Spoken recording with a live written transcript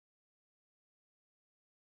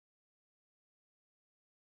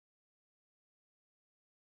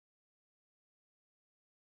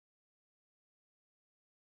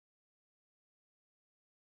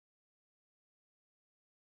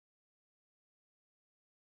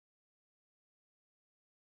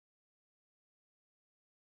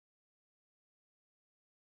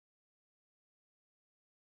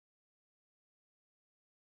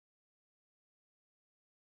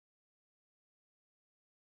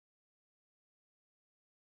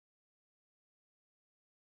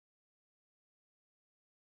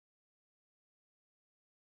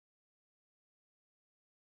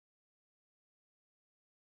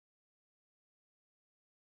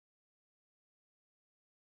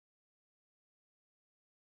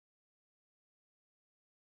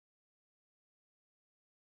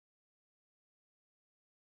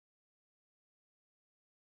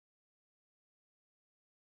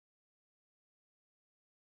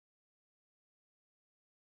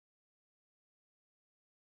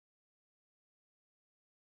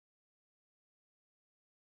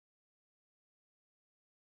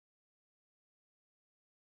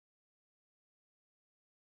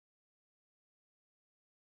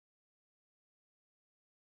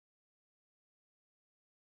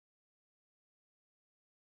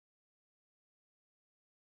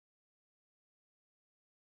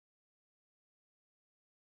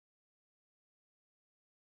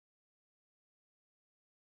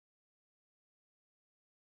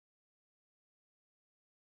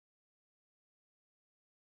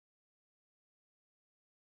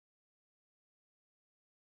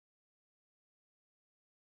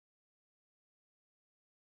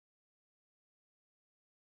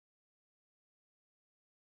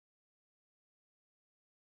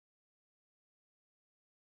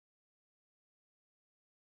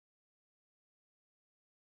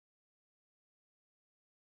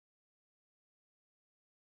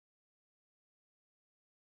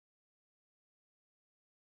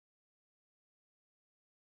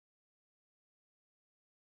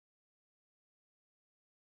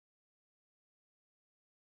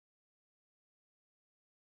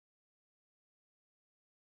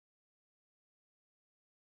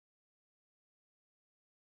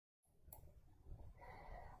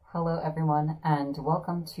Hello everyone, and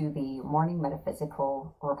welcome to the Morning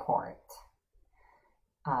Metaphysical Report.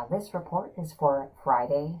 This report is for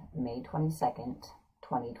Friday, May 22nd,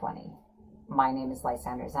 2020. My name is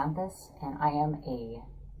Lysander Xanthus, and I am a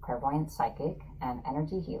clairvoyant psychic and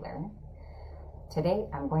energy healer. Today,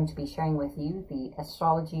 I'm going to be sharing with you the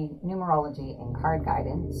astrology, numerology, and card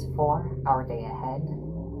guidance for our day ahead,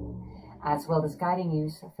 as well as guiding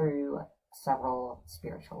you through several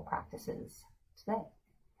spiritual practices today.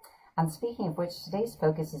 And speaking of which, today's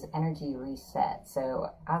focus is energy reset. So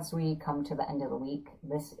as we come to the end of the week,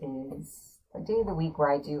 this is the day of the week where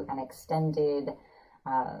I do an extended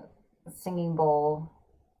singing bowl,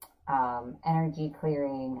 energy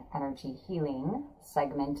clearing, energy healing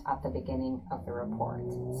segment at the beginning of the report.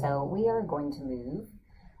 So we are going to move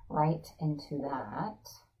right into that.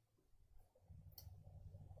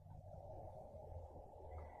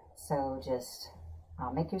 So just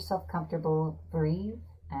make yourself comfortable, breathe,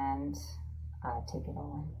 and take it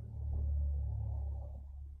all in.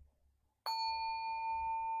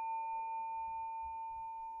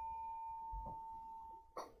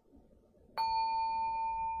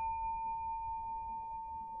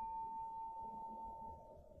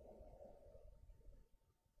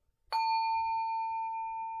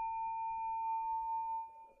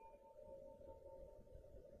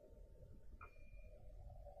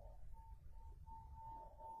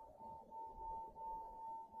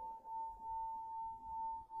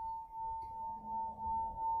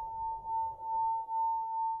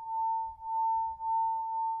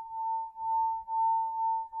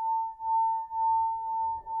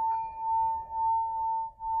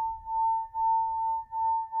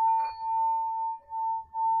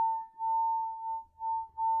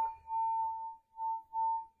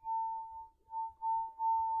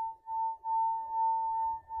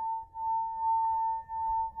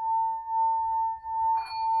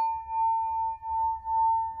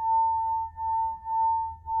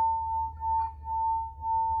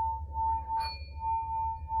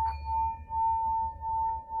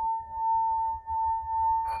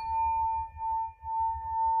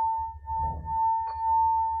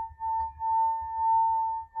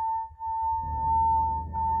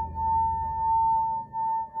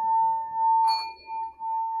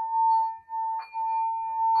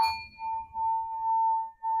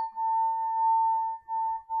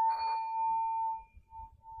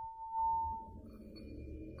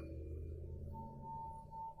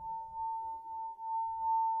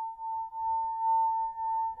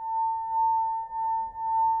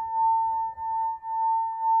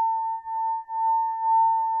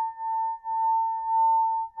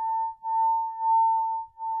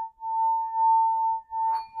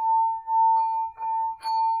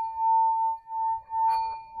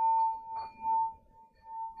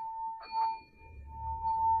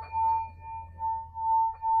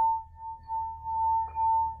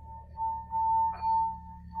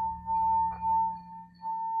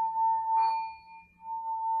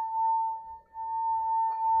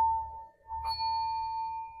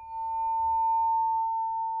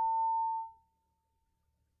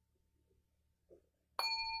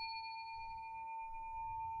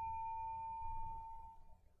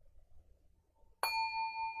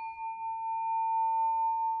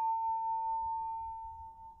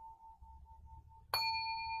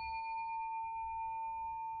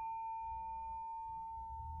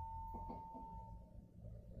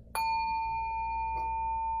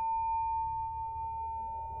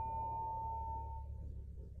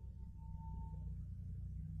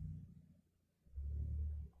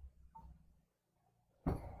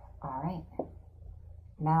 All right,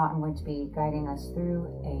 now I'm going to be guiding us through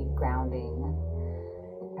a grounding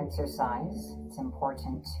exercise. It's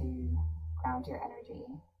important to ground your energy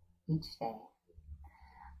each day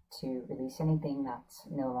to release anything that's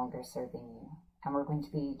no longer serving you. And we're going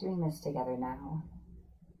to be doing this together now.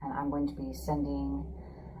 And I'm going to be sending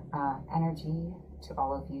energy to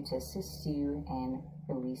all of you to assist you in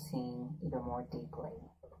releasing even more deeply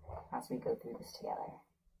as we go through this together.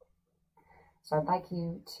 So I'd like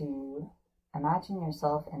you to imagine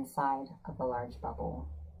yourself inside of a large bubble.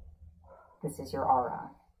 This is your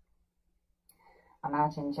aura.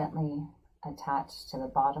 Imagine gently attached to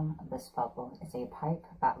the bottom of this bubble is a pipe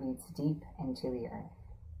that leads deep into the earth.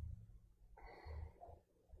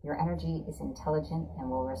 Your energy is intelligent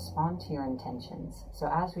and will respond to your intentions. So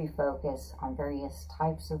as we focus on various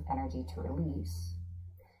types of energy to release,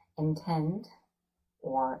 intend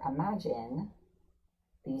or imagine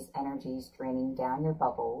these energies draining down your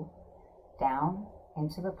bubble, down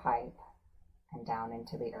into the pipe, and down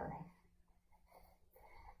into the earth.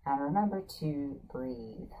 And remember to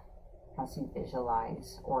breathe as you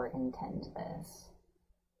visualize or intend this.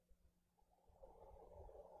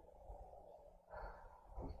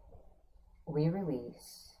 We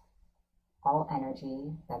release all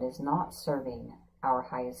energy that is not serving our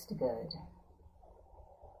highest good.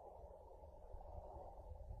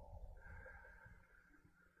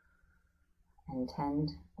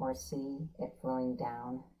 Intend or see it flowing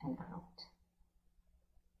down and out.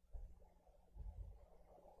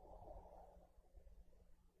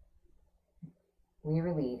 We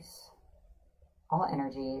release all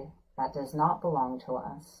energy that does not belong to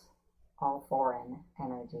us, all foreign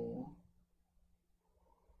energy.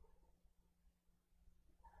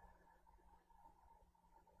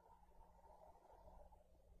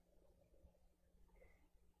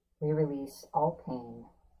 We release all pain,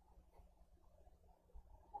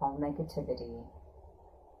 all negativity,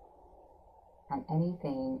 and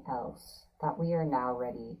anything else that we are now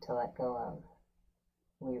ready to let go of.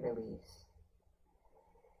 We release.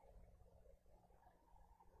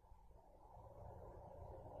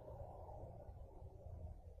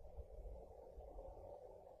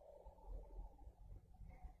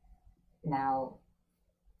 Now,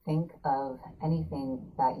 think of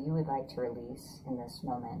anything that you would like to release in this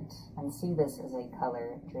moment, and see this as a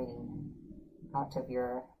color draining out of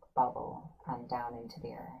your bubble and down into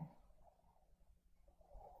the earth.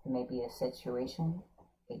 It may be a situation,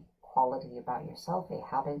 a quality about yourself, a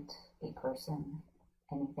habit, a person,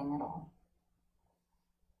 anything at all.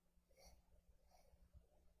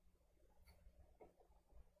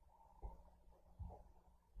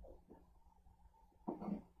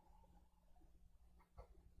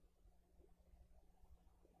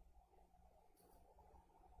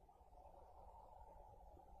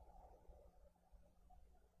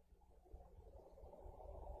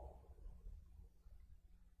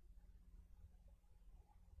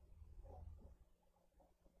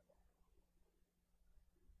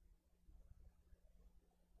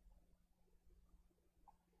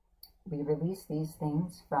 We release these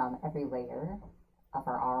things from every layer of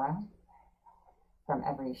our aura, from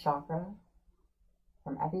every chakra,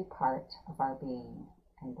 from every part of our being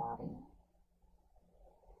and body.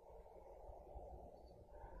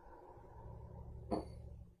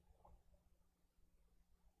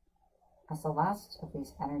 As the last of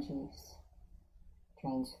these energies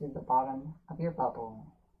drains through the bottom of your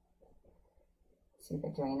bubble, see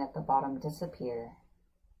the drain at the bottom disappear,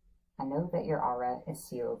 and know that your aura is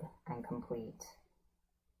sealed and complete.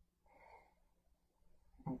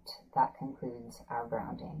 And that concludes our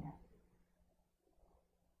grounding.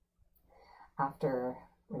 After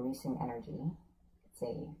releasing energy, it's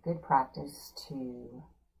a good practice to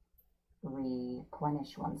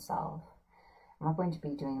replenish oneself. And we're going to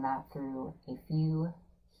be doing that through a few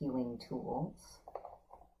healing tools.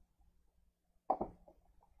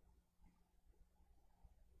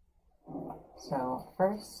 So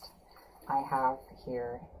first, I have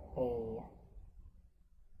here a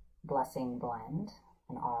blessing blend,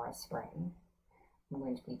 an aura spray. I'm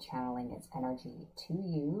going to be channeling its energy to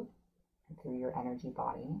you and through your energy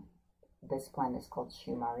body. This blend is called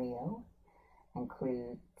Shumario,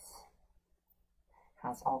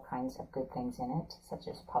 has all kinds of good things in it, such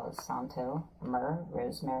as Palo Santo, myrrh,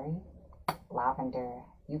 rosemary, lavender,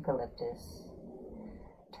 eucalyptus,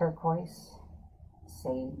 turquoise,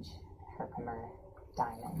 sage, herkimer,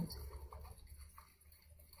 diamond.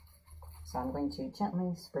 So I'm going to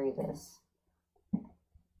gently spray this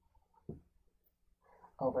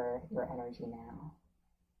over your energy now.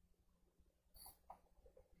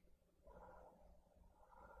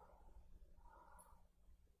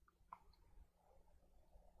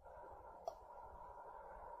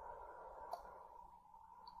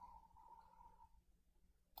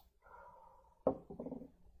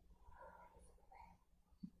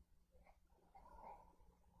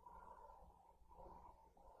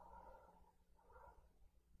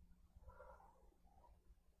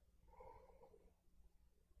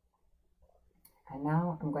 And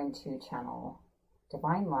now I'm going to channel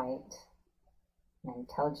divine light, an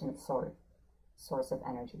intelligent source of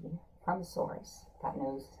energy from Source that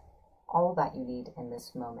knows all that you need in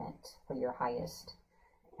this moment for your highest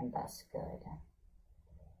and best good.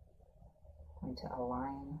 I'm going to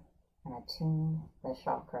align and attune the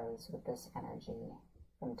chakras with this energy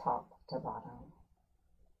from top to bottom.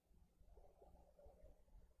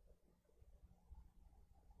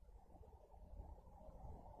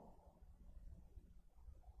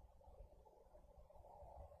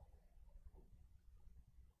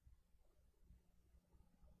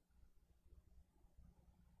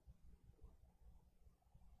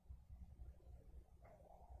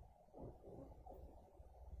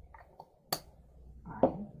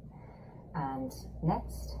 And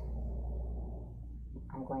next,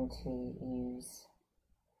 I'm going to use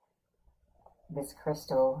this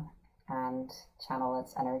crystal and channel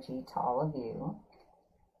its energy to all of you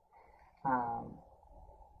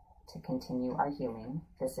to continue our healing.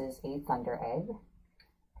 This is a thunder egg.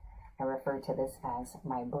 I refer to this as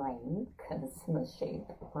my brain because the shape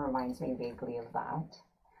reminds me vaguely of that.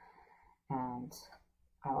 And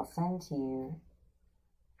I will send you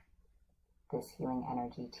this healing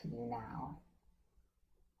energy to you now.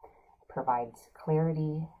 It provides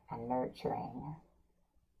clarity and nurturing.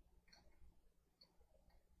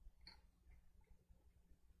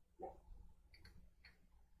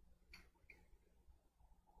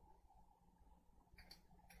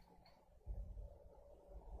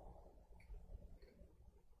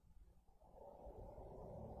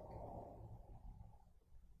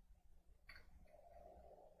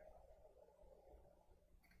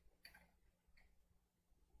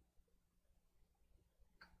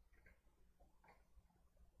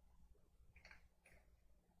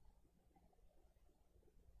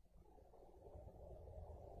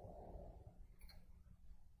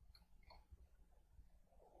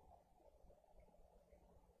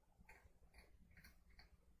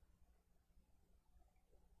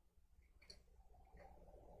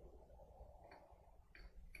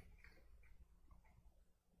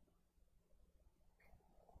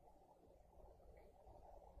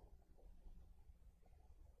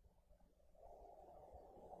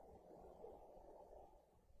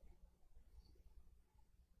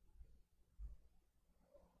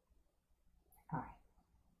 All right,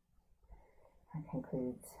 that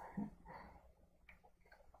concludes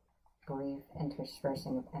brief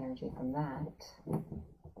interspersing of energy from that.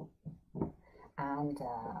 And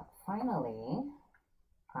finally,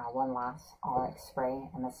 one last auric spray,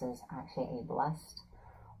 and this is actually a blessed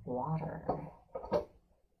water.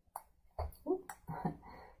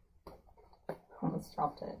 Almost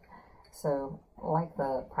dropped it. So, like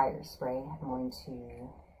the prior spray, I'm going to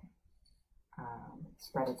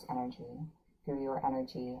spread its energy through your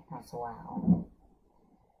energy as well.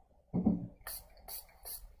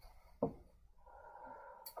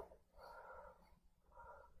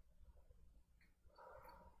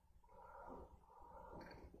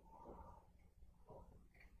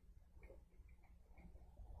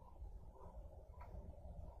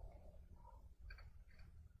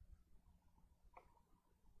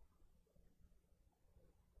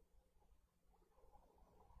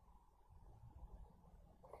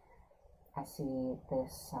 I see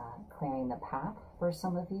this clearing the path for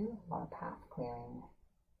some of you, or path clearing,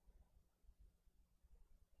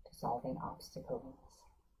 dissolving obstacles.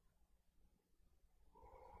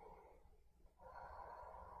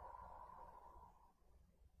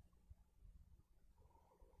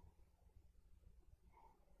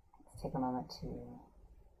 Let's take a moment to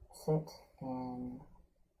sit in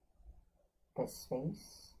this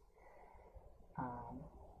space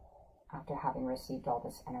after having received all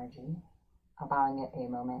this energy, allowing it a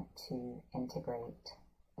moment to integrate.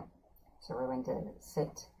 So we're going to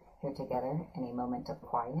sit here together in a moment of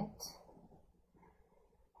quiet.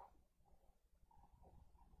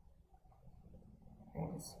 There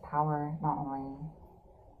is power not only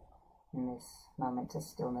in this moment of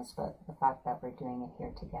stillness, but the fact that we're doing it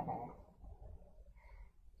here together.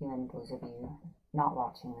 Even those of you not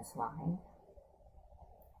watching this live,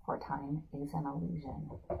 for time is an illusion.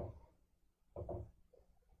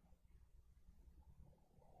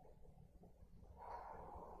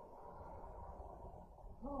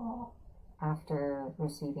 After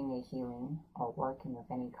receiving a healing or working of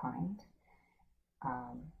any kind,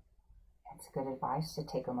 it's good advice to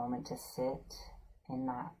take a moment to sit in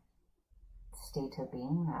that state of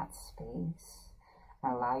being, that space,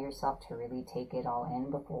 and allow yourself to really take it all in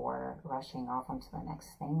before rushing off onto the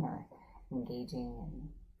next thing or engaging in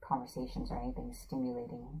conversations or anything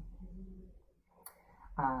stimulating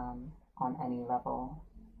on any level.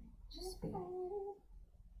 Just be.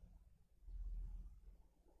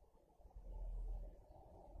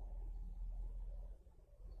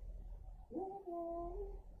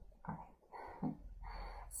 Alright.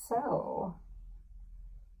 So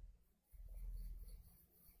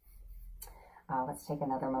let's take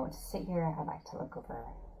another moment to sit here. I'd like to look over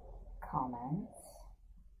comments.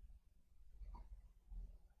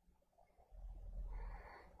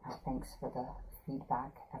 Thanks for the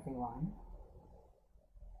feedback, everyone.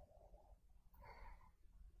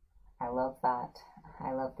 I love that.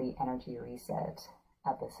 I love the energy reset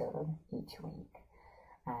episode each week,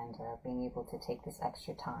 and being able to take this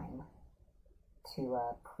extra time to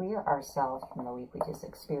clear ourselves from the week we just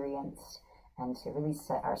experienced and to really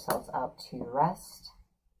set ourselves up to rest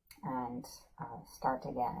and start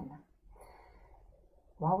again.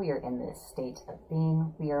 While we are in this state of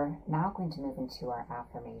being, we are now going to move into our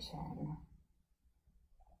affirmation.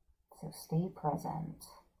 So stay present.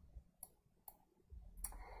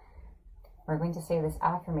 We're going to say this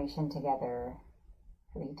affirmation together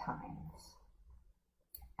 3 times.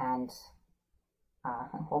 And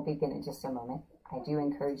we'll begin in just a moment. I do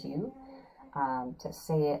encourage you to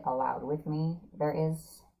say it aloud with me.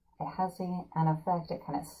 It has an effect, it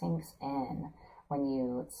kind of sinks in when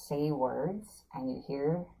you say words and you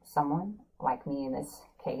hear someone, like me in this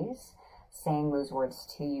case, saying those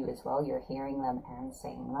words to you as well. You're hearing them and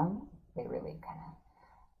saying them. They really kind of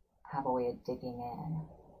have a way of digging in.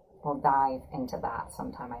 We'll dive into that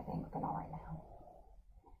sometime, I think, but not right now.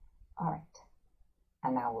 All right,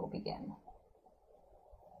 and now we'll begin.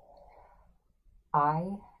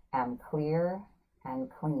 I am clear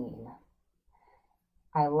and clean.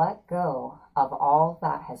 I let go of all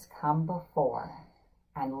that has come before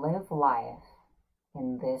and live life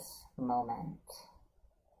in this moment.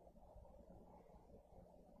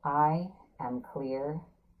 I am clear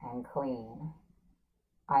and clean.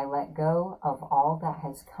 I let go of all that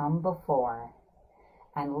has come before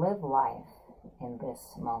and live life in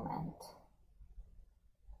this moment.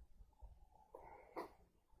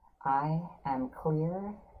 I am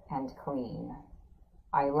clear and clean.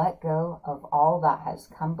 I let go of all that has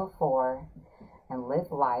come before and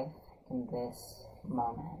live life in this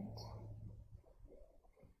moment.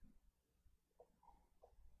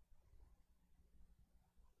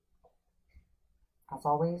 As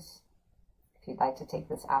always, if you'd like to take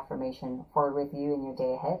this affirmation forward with you in your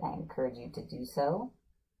day ahead, I encourage you to do so.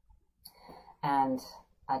 And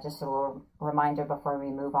just a little reminder before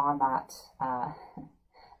we move on that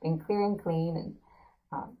being clear and clean and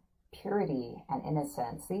purity and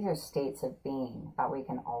innocence, these are states of being that we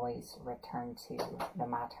can always return to no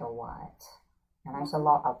matter what. And there's a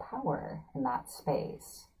lot of power in that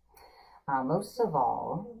space. Most of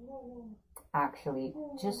all, actually,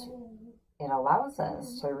 just it allows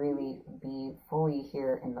us to really be fully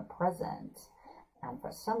here in the present. And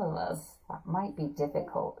for some of us, that might be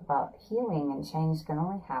difficult, but healing and change can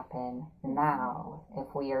only happen now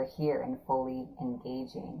if we are here and fully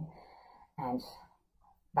engaging. And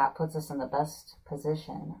that puts us in the best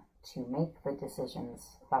position to make the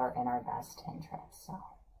decisions that are in our best interest. So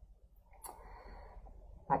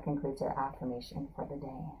that concludes our affirmation for the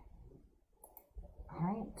day. All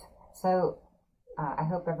right. So I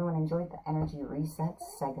hope everyone enjoyed the energy reset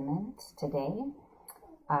segment today.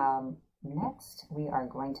 Next, we are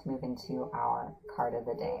going to move into our card of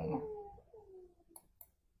the day.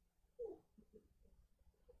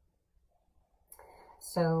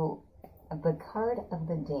 So the card of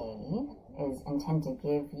the day is intended to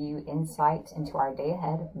give you insight into our day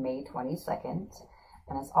ahead, May 22nd.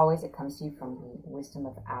 And as always, it comes to you from the Wisdom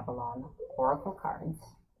of Avalon Oracle cards.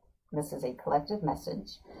 This is a collective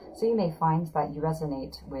message, so you may find that you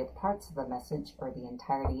resonate with parts of the message or the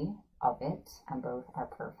entirety of it, and both are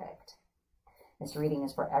perfect. This reading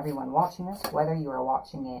is for everyone watching this, whether you are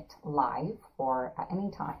watching it live or at any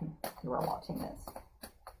time you are watching this.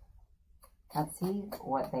 Let's see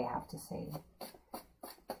what they have to say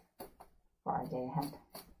for our day ahead.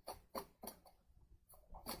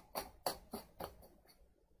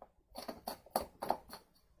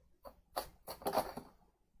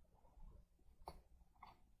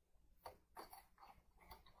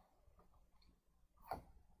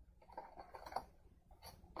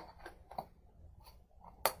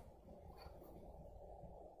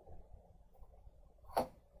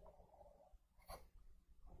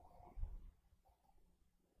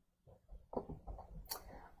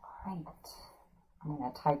 I'm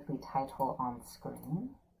going to type the title on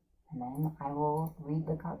screen, and then I will read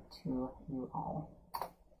the card to you all.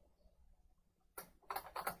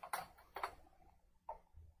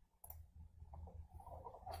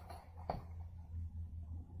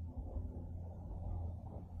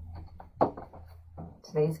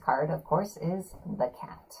 Today's card, of course, is the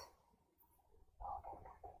cat.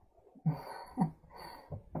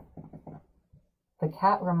 The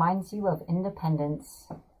cat reminds you of independence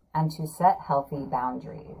and to set healthy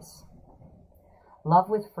boundaries. Love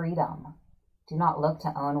with freedom. Do not look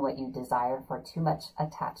to own what you desire, for too much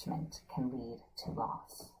attachment can lead to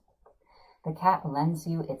loss. The cat lends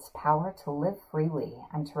you its power to live freely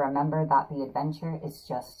and to remember that the adventure is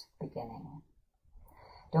just beginning.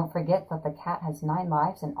 Don't forget that the cat has 9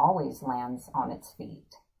 lives and always lands on its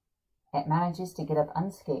feet. It manages to get up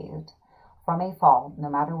unscathed from a fall no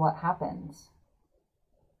matter what happens.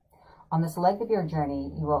 On this leg of your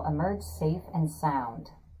journey, you will emerge safe and sound,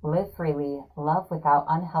 live freely, love without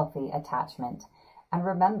unhealthy attachment, And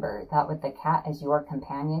remember that with the cat as your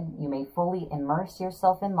companion, you may fully immerse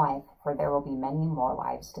yourself in life, for there will be many more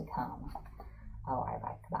lives to come. Oh, I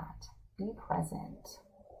like that. Be present.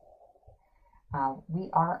 We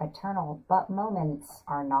are eternal, but moments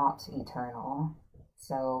are not eternal.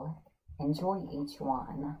 So enjoy each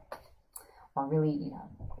one. Or really,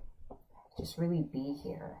 just really be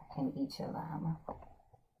here in each of them.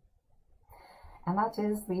 And that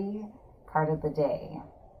is the card of the day.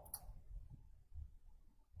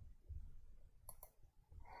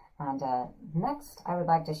 And next, I would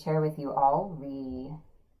like to share with you all the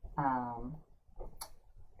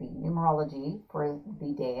numerology for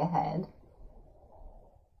the day ahead.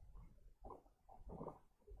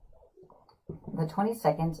 The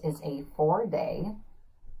 22nd is a 4-day,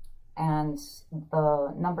 and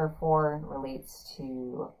the number 4 relates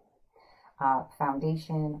to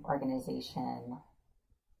foundation, organization,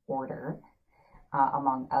 order,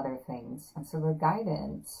 among other things. And so the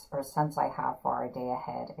guidance or sense I have for our day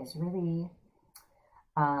ahead is really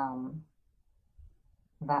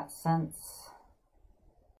that sense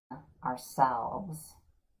ourselves,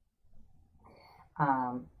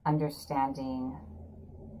 understanding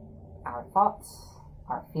our thoughts,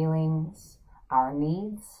 our feelings, our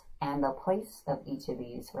needs, and the place of each of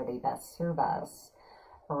these where they best serve us,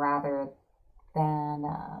 rather than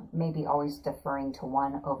maybe always deferring to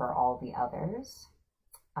one over all the others,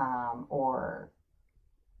 or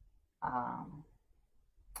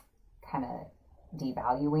kind of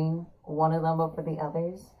devaluing one of them over the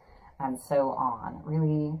others, and so on.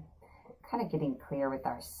 Really kind of getting clear with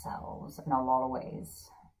ourselves in a lot of ways.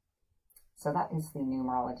 So that is the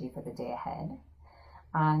numerology for the day ahead.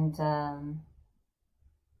 And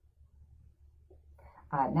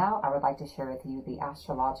now I would like to share with you the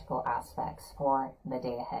astrological aspects for the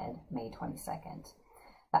day ahead, May 22nd.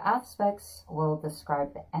 The aspects will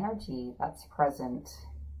describe the energy that's present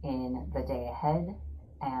in the day ahead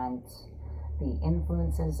and the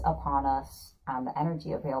influences upon us and the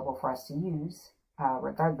energy available for us to use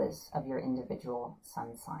regardless of your individual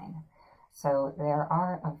sun sign. So there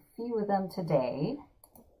are a few of them today.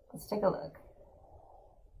 Let's take a look.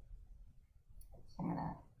 So I'm going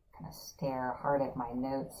to kind of stare hard at my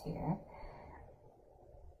notes here.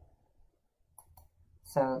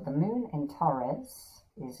 So the moon in Taurus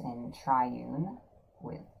is in triune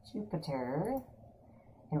with Jupiter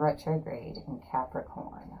in retrograde in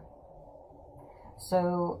Capricorn.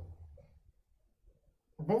 So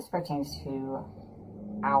this pertains to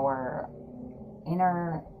our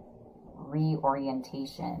inner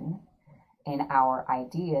reorientation in our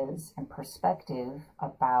ideas and perspective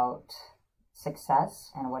about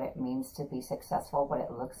success and what it means to be successful, what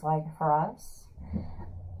it looks like for us.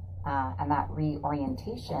 And that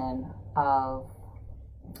reorientation of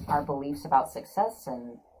our beliefs about success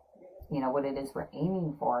and, what it is we're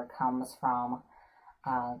aiming for comes from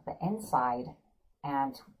the inside.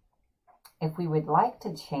 And if we would like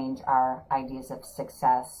to change our ideas of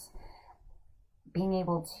success, being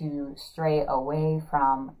able to stray away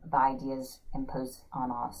from the ideas imposed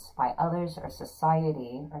on us by others or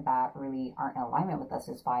society, or that really aren't in alignment with us,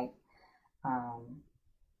 is by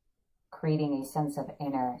creating a sense of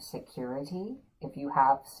inner security. If you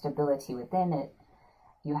have stability within it,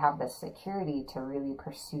 you have the security to really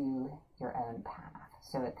pursue your own path.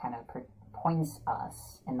 So it kind of points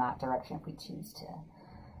us in that direction if we choose to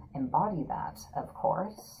embody that, of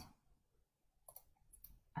course.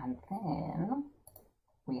 And then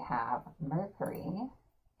we have Mercury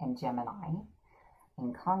in Gemini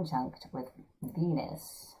in conjunct with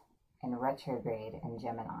Venus in retrograde in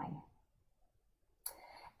Gemini.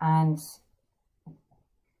 And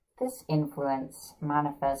this influence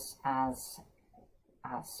manifests as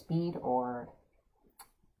speed, or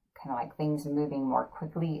kind of like things moving more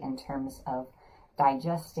quickly in terms of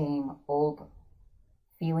digesting old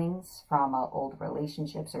feelings from old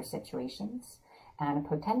relationships or situations, and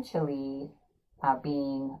potentially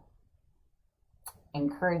being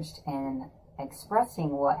encouraged in expressing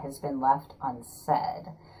what has been left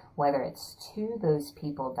unsaid, whether it's to those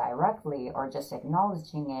people directly or just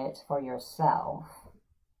acknowledging it for yourself.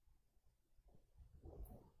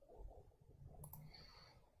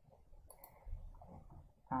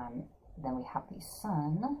 Then we have the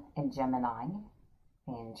Sun in Gemini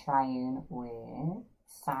in triune with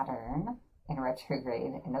Saturn in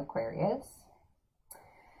retrograde in Aquarius.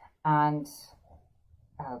 And,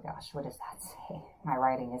 oh gosh, what does that say? My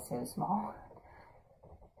writing is so small.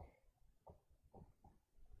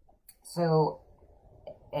 So,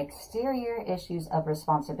 exterior issues of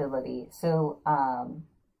responsibility. So,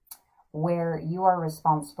 where you are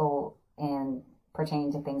responsible in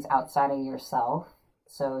pertaining to things outside of yourself.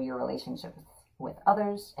 So your relationship with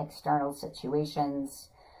others, external situations,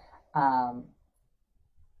 kind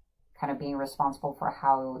of being responsible for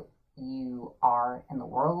how you are in the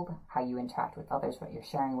world, how you interact with others, what you're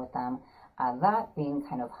sharing with them, that being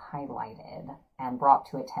kind of highlighted and brought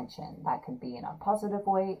to attention. That could be in a positive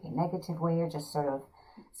way, a negative way, or just sort of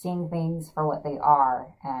seeing things for what they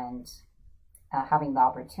are and having the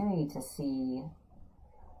opportunity to see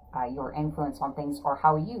your influence on things or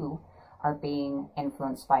how you are being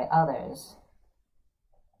influenced by others,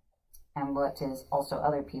 and what is also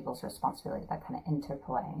other people's responsibility, that kind of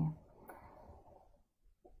interplay.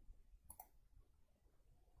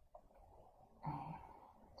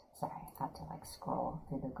 Sorry, I have to like scroll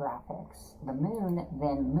through the graphics. The moon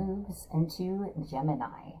then moves into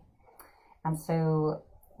Gemini. And so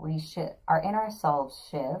our inner selves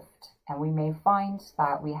shift, and we may find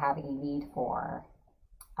that we have a need for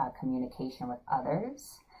communication with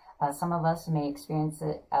others. Some of us may experience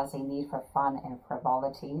it as a need for fun and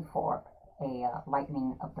frivolity, for a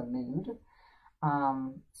lightening of the mood.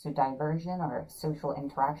 So diversion or social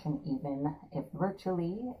interaction, even if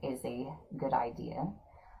virtually, is a good idea.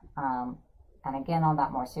 And again, on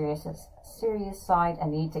that more serious side, a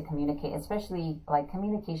need to communicate, especially like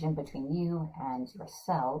communication between you and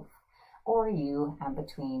yourself, or you and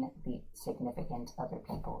between the significant other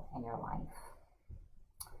people in your life.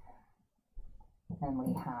 Then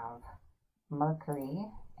we have Mercury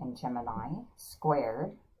in Gemini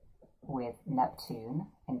squared with Neptune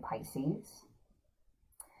in Pisces.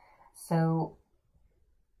 So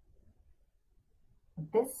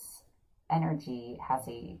this energy has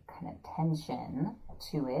a kind of tension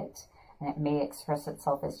to it, and it may express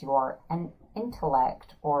itself as your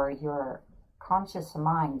intellect or your conscious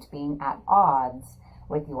mind being at odds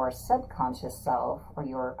with your subconscious self or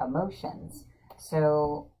your emotions.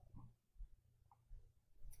 So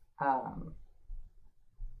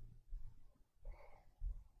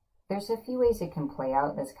there's a few ways it can play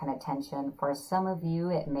out, this kind of tension. For some of you,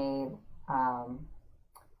 it may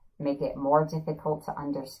make it more difficult to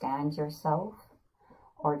understand yourself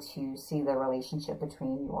or to see the relationship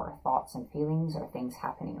between your thoughts and feelings or things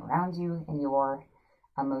happening around you in your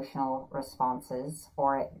emotional responses,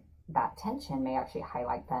 or that tension may actually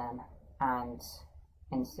highlight them and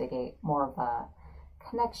instigate more of a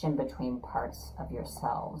connection between parts of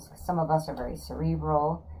yourselves. Some of us are very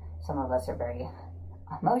cerebral, some of us are very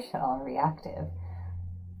emotional and reactive.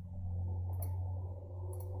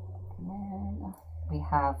 And then we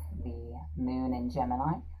have the moon in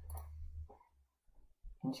Gemini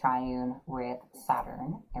in triune with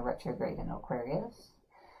Saturn in retrograde in Aquarius.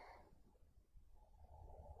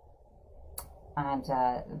 And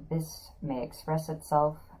this may express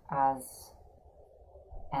itself as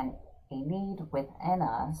a need within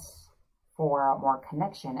us for more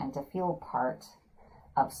connection and to feel part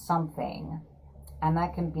of something. And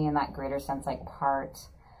that can be in that greater sense, like part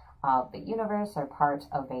of the universe, or part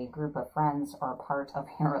of a group of friends, or part of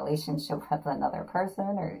your relationship with another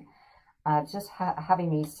person, or just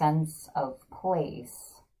having a sense of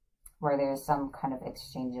place where there's some kind of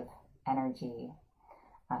exchange of energy,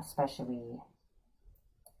 especially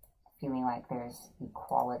feeling like there's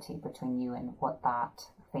equality between you and what that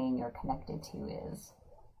thing you're connected to is.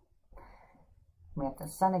 We have the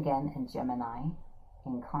sun again in Gemini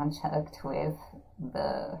in conjunct with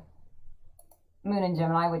the moon in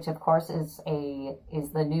Gemini, which of course is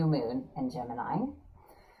the new moon in Gemini.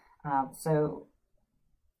 So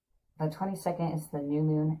the 22nd is the new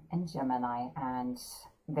moon in Gemini, and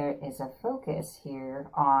there is a focus here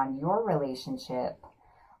on your relationship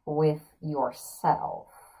with yourself.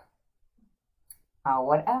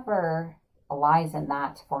 Whatever lies in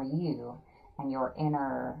that for you and your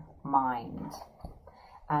inner mind.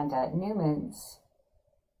 And new moons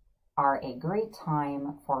are a great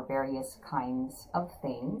time for various kinds of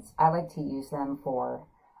things. I like to use them for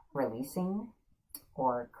releasing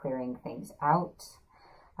or clearing things out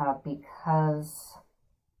because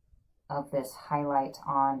of this highlight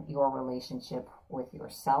on your relationship with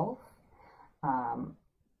yourself.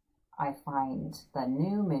 I find the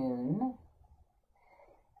new moon,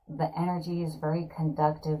 the energy is very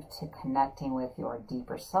conductive to connecting with your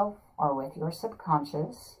deeper self or with your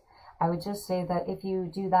subconscious. I would just say that if you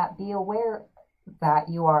do that, be aware that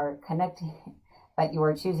you are connecting, that you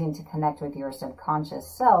are choosing to connect with your subconscious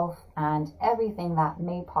self and everything that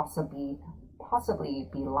may possibly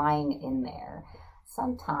be lying in there.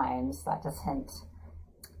 Sometimes that doesn't,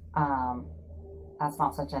 that's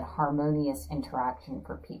not such a harmonious interaction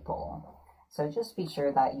for people. So just be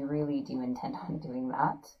sure that you really do intend on doing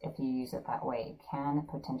that. If you use it that way, it can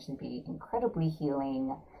potentially be incredibly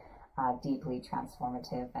healing, deeply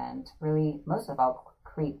transformative, and really, most of all,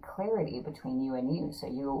 create clarity between you and you. So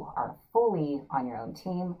you are fully on your own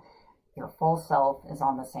team. Your full self is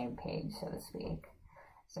on the same page, so to speak.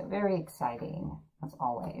 So very exciting, as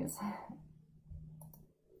always.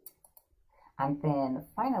 And then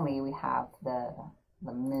finally, we have the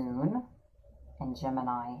moon in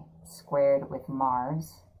Gemini squared with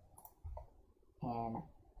Mars in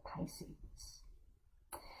Pisces.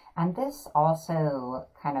 And this also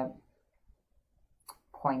kind of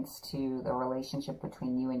points to the relationship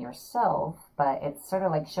between you and yourself, but it's sort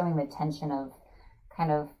of like showing the tension of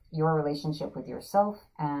kind of your relationship with yourself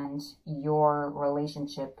and your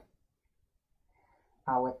relationship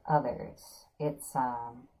with others. It's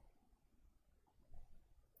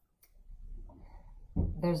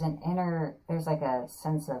there's like a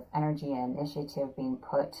sense of energy and initiative being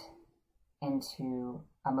put into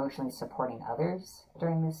emotionally supporting others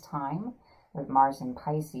during this time with Mars in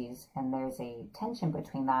Pisces, and there's a tension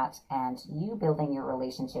between that and you building your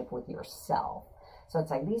relationship with yourself. So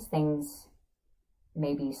it's like these things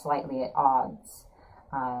may be slightly at odds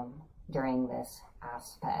during this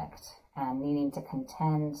aspect, and needing to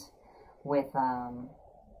contend with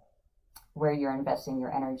where you're investing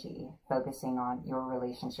your energy, focusing on your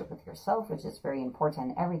relationship with yourself, which is very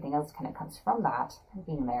important. Everything else kind of comes from that, and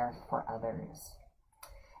being there for others.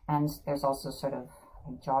 And there's also sort of,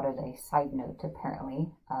 I jotted a side note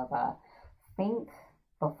apparently of think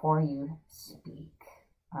before you speak.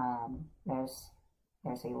 There's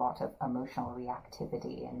a lot of emotional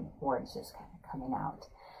reactivity and words just kind of coming out.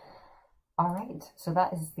 All right, so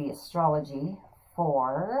that is the astrology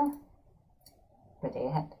for the day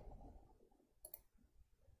ahead.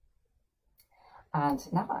 And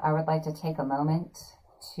now I would like to take a moment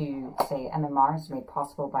to say MMR is made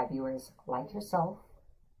possible by viewers like yourself,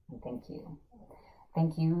 and thank you.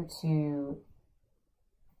 Thank you to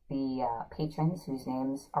the patrons whose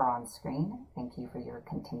names are on screen. Thank you for your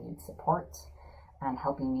continued support and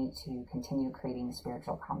helping me to continue creating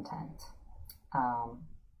spiritual content.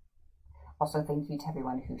 Also, thank you to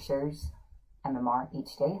everyone who shares MMR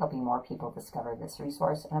each day, helping more people discover this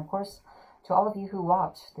resource. And of course, to all of you who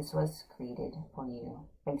watch, this was created for you.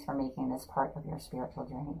 Thanks for making this part of your spiritual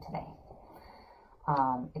journey today.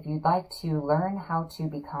 If you'd like to learn how to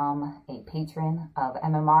become a patron of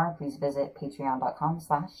MMR, please visit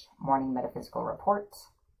patreon.com/Morning Metaphysical Report.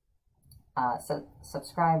 So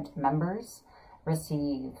subscribed members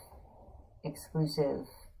receive exclusive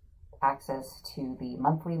access to the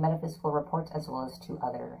monthly metaphysical report, as well as to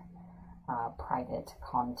other private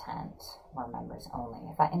content for members only.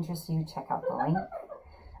 If that interests you, check out the link.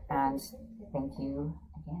 And thank you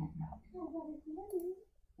again.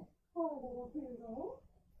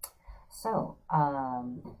 So, hold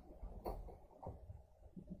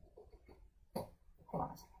on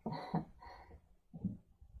a second.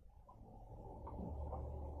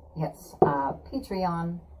 Yes,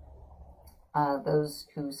 Patreon, those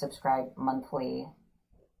who subscribe monthly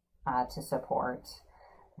to support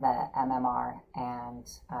the MMR, and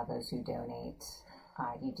those who donate,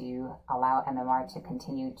 you do allow MMR to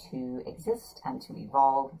continue to exist and to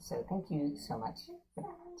evolve. So thank you so much for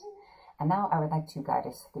that. And now I would like to guide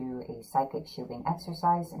us through a psychic shielding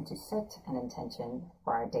exercise and to set an intention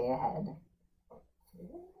for our day ahead.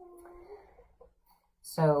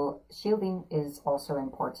 So shielding is also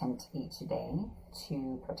important each day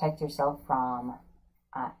to protect yourself from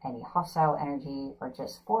any hostile energy or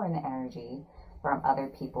just foreign energy from other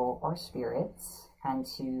people or spirits, and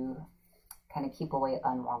to kind of keep away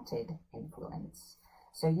unwanted influence.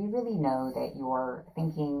 So you really know that you're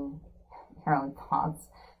thinking your own thoughts,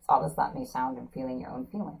 as odd as that may sound, and feeling your own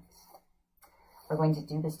feelings. We're going to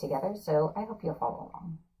do this together, so I hope you'll follow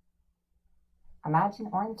along. Imagine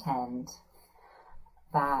or intend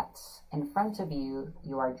that in front of you,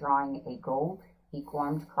 you are drawing a gold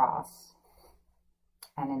equal-armed cross,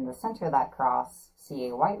 and in the center of that cross, see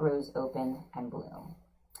a white rose open and bloom.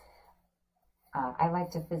 I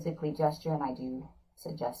like to physically gesture, and I do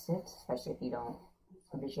suggest it, especially if you don't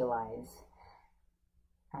visualize.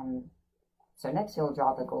 So next you'll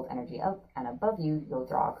draw the gold energy up, and above you, you'll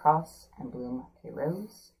draw a cross and bloom a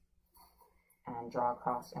rose, and draw a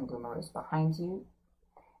cross and bloom a rose behind you,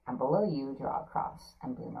 and below you, draw a cross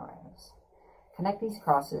and bloom a rose. Connect these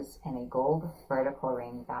crosses in a gold vertical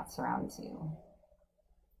ring that surrounds you.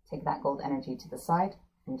 Take that gold energy to the side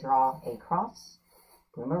and draw a cross,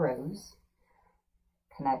 bloom a rose.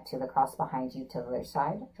 Connect to the cross behind you to the other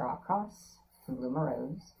side, draw a cross, and bloom a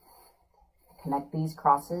rose. Connect these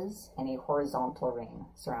crosses in a horizontal ring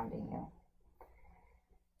surrounding you.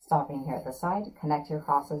 Stopping here at the side, connect your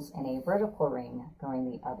crosses in a vertical ring going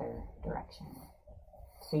the other direction.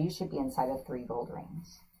 So you should be inside of 3 gold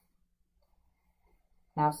rings.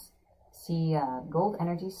 Now see gold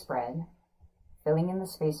energy spread, filling in the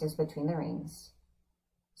spaces between the rings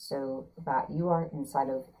so that you are inside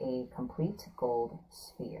of a complete gold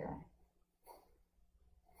sphere.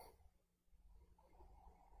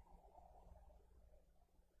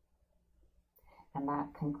 And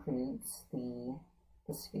that concludes the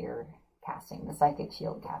sphere casting, the psychic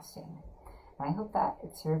shield casting. And I hope that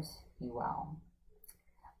it serves you well.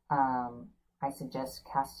 I suggest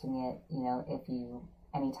casting it,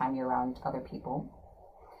 anytime you're around other people.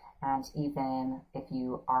 And even if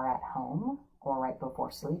you are at home or right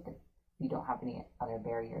before sleep, if you don't have any other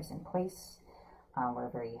barriers in place.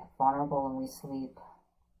 We're very vulnerable when we sleep,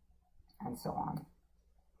 and so on.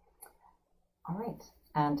 All right.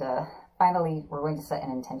 And finally, we're going to set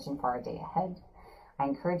an intention for our day ahead. I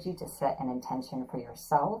encourage you to set an intention for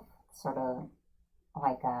yourself, sort of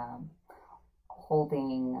like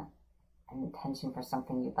holding an intention for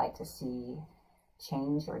something you'd like to see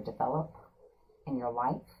change or develop in your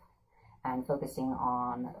life, and focusing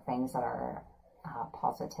on things that are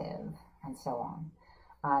positive and so on.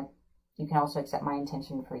 You can also accept my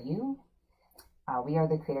intention for you. We are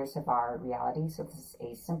the creators of our reality, so this is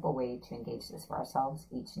a simple way to engage this for ourselves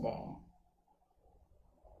each day.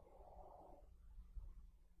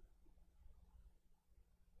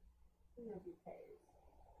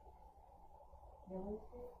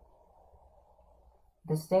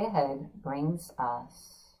 This day ahead brings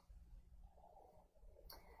us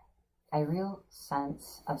a real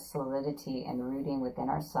sense of solidity and rooting within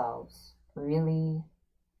ourselves, really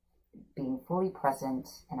being fully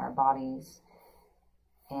present in our bodies,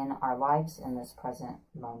 in our lives in this present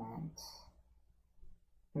moment,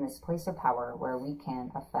 in this place of power where we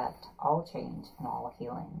can affect all change and all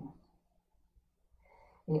healing.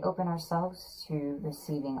 We open ourselves to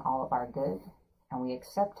receiving all of our good, and we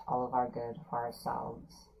accept all of our good for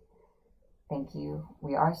ourselves. Thank you.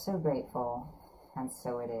 We are so grateful, and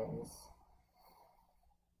so it is.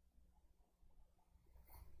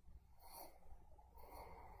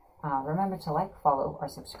 Remember to like, follow, or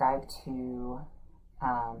subscribe to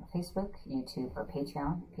Facebook, YouTube, or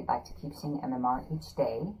Patreon if you'd like to keep seeing MMR each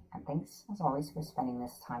day. And thanks, as always, for spending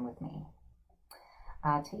this time with me.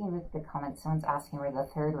 Taking a look at the comments, someone's asking where the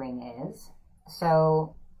third ring is.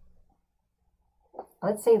 So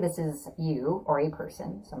let's say this is you or a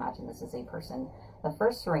person. So imagine this is a person. The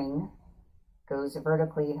first ring goes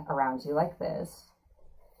vertically around you like this.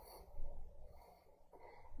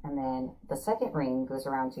 And then the second ring goes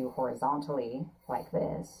around you horizontally like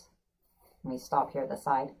this. And we stop here at the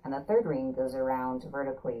side. And the third ring goes around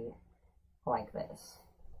vertically like this.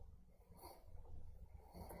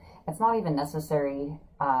 It's not even necessary,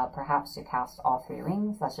 perhaps, to cast all three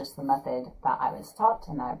rings. That's just the method that I was taught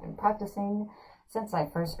and that I've been practicing since I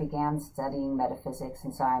first began studying metaphysics.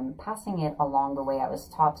 And so I'm passing it along the way I was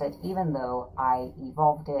taught it, even though I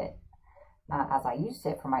evolved it as I used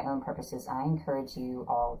it for my own purposes. I encourage you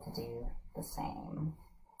all to do the same.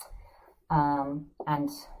 And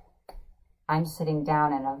I'm sitting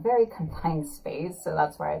down in a very confined space, so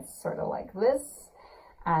that's why it's sort of like this.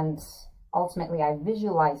 And ultimately, I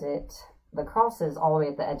visualize it. The cross is all the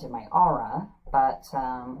way at the edge of my aura, but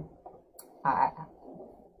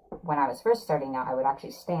when I was first starting out, I would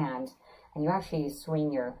actually stand, and you actually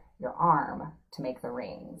swing your arm to make the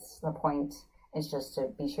rings. The point is just to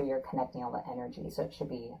be sure you're connecting all the energy, so it should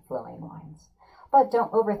be flowing lines. But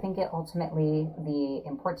don't overthink it. Ultimately, the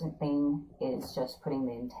important thing is just putting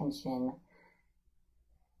the intention.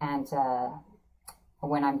 And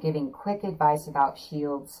when I'm giving quick advice about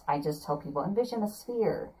shields, I just tell people, envision a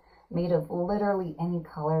sphere made of literally any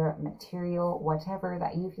color, material, whatever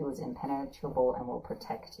that you feel is impenetrable and will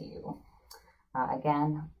protect you.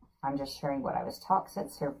 Again, I'm just sharing what I was taught because it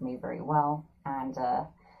served me very well. And it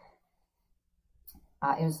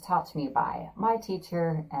was taught to me by my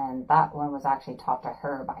teacher, and that one was actually taught to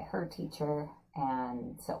her by her teacher,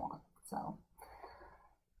 and so on. So,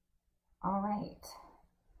 all right.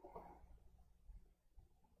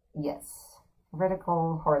 Yes,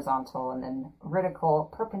 vertical, horizontal, and then vertical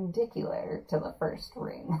perpendicular to the first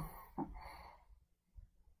ring.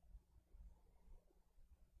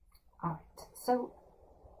 All right, so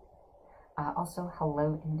also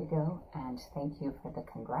hello Indigo, and thank you for the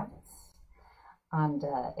congrats. And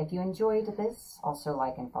if you enjoyed this, also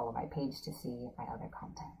like and follow my page to see my other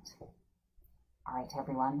content. All right,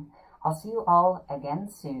 everyone, I'll see you all again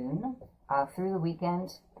soon. Through the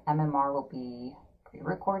weekend, MMR will be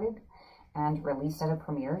pre-recorded and released at a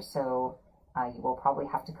premiere, so you will probably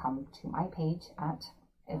have to come to my page at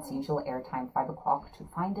its usual airtime, 5 o'clock, to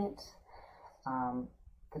find it.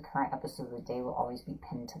 The current episode of the day will always be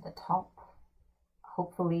pinned to the top.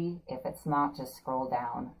 Hopefully, if it's not, just scroll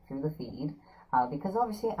down through the feed, because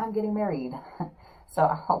obviously I'm getting married. So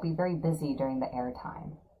I'll be very busy during the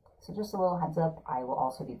airtime. So just a little heads up, I will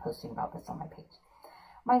also be posting about this on my page.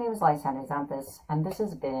 My name is Lysander Xanthus, and this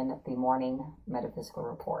has been the Morning Metaphysical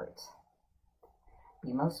Report.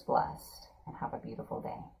 Be most blessed and have a beautiful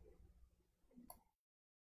day.